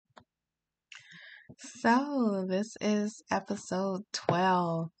So, this is episode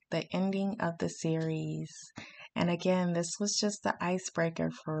 12, the ending of the series. And again, this was just the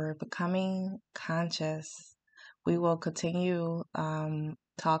icebreaker for becoming conscious. We will continue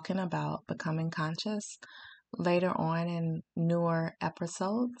talking about becoming conscious later on in newer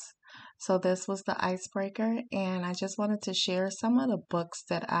episodes. So, this was the icebreaker, and I just wanted to share some of the books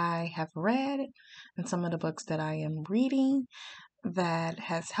that I have read and some of the books that I am reading that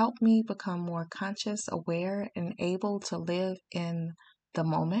has helped me become more conscious, aware, and able to live in the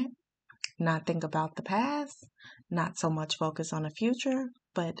moment, not think about the past, not so much focus on the future,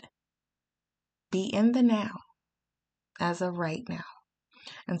 but be in the now as of right now.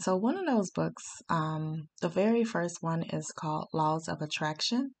 And so, one of those books, the very first one is called Laws of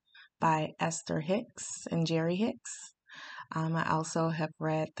Attraction by Esther Hicks and Jerry Hicks. I also have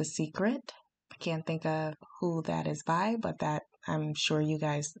read The Secret. I can't think of who that is by, but that I'm sure you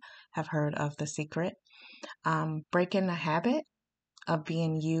guys have heard of The Secret. Breaking the Habit of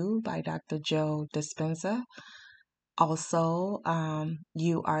Being You by Dr. Joe Dispenza. Also,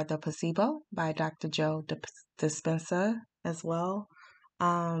 You Are the Placebo by Dr. Joe Dispenza as well.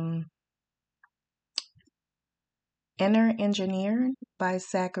 Inner Engineer by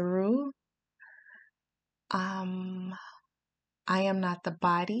Sakaru. I Am Not the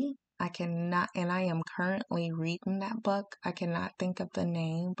Body. I cannot, and I am currently reading that book. I cannot think of the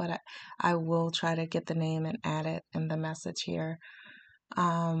name, but I will try to get the name and add it in the message here.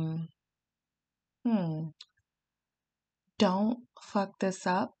 Um, Don't Fuck This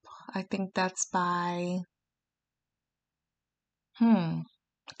Up. I think that's by,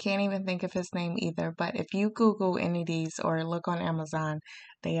 can't even think of his name either. But if you Google any of these or look on Amazon,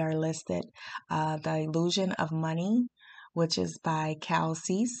 they are listed. The Illusion of Money, which is by Cal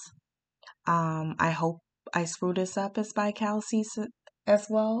Cease. I hope I screw this up, is by Cal Cease as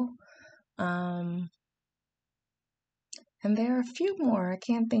well. And there are a few more. I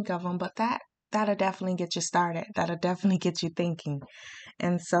can't think of them, but that'll definitely get you started. That'll definitely get you thinking.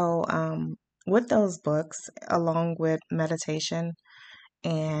 And so, with those books, along with meditation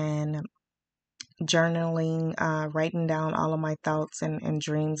and journaling, writing down all of my thoughts and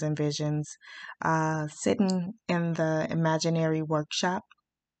dreams and visions, sitting in the imaginary workshop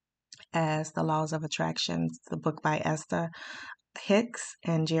as The Laws of Attraction, the book by Esther Hicks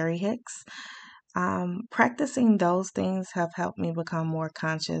and Jerry Hicks. Practicing those things have helped me become more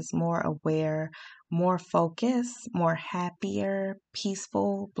conscious, more aware, more focused, more happier,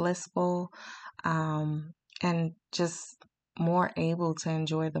 peaceful, blissful, and just more able to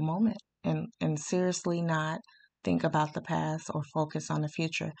enjoy the moment and seriously not think about the past or focus on the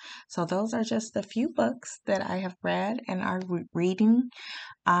future. So those are just a few books that I have read and are reading.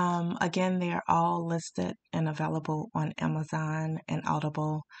 Again, they are all listed and available on Amazon and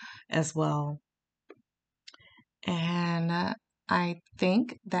Audible as well. And I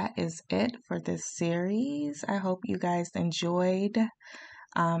think that is it for this series. I hope you guys enjoyed.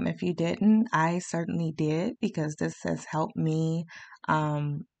 If you didn't, I certainly did because this has helped me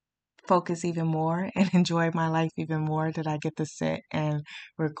focus even more and enjoy my life even more that I get to sit and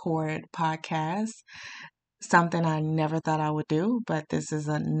record podcasts. Something I never thought I would do, but this is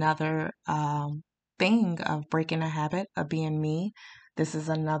another thing of breaking a habit of being me. This is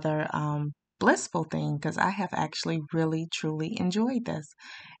another blissful thing because I have actually really truly enjoyed this,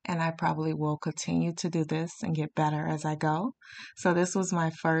 and I probably will continue to do this and get better as I go. So this was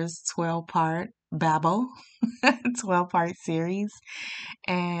my first 12-part Babble 12-part series,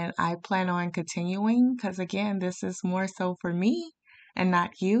 and I plan on continuing because again, this is more so for me and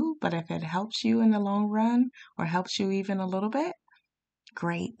not you, but if it helps you in the long run or helps you even a little bit,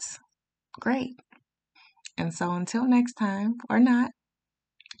 great, great. And so until next time, or not,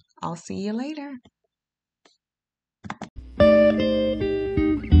 I'll see you later.